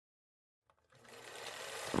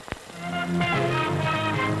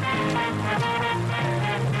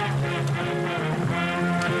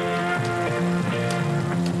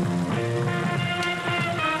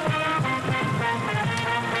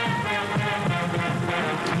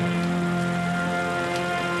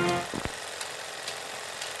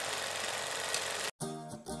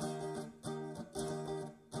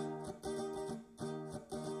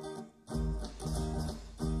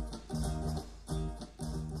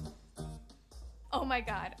my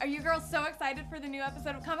God. Are you girls so excited for the new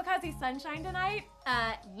episode of Kamikaze Sunshine tonight?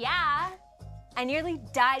 Yeah. I nearly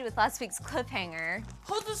died with last week's cliffhanger.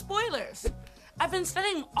 Hold the spoilers. I've been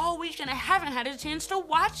studying all week and I haven't had a chance to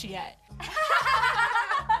watch yet.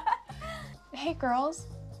 Hey, girls.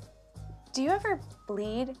 Do you ever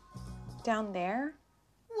bleed down there?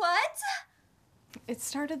 What? It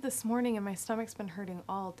started this morning and my stomach's been hurting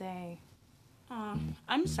all day.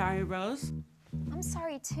 I'm sorry, Rose. I'm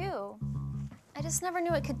sorry, too. I just never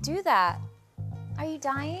knew it could do that. Are you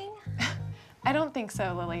dying? I don't think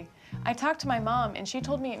so, Lily. I talked to my mom and she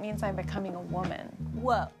told me it means I'm becoming a woman.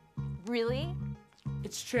 Whoa, really?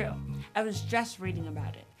 It's true. I was just reading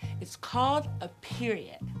about it. It's called a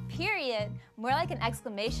period. Period? More like an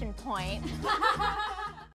exclamation point.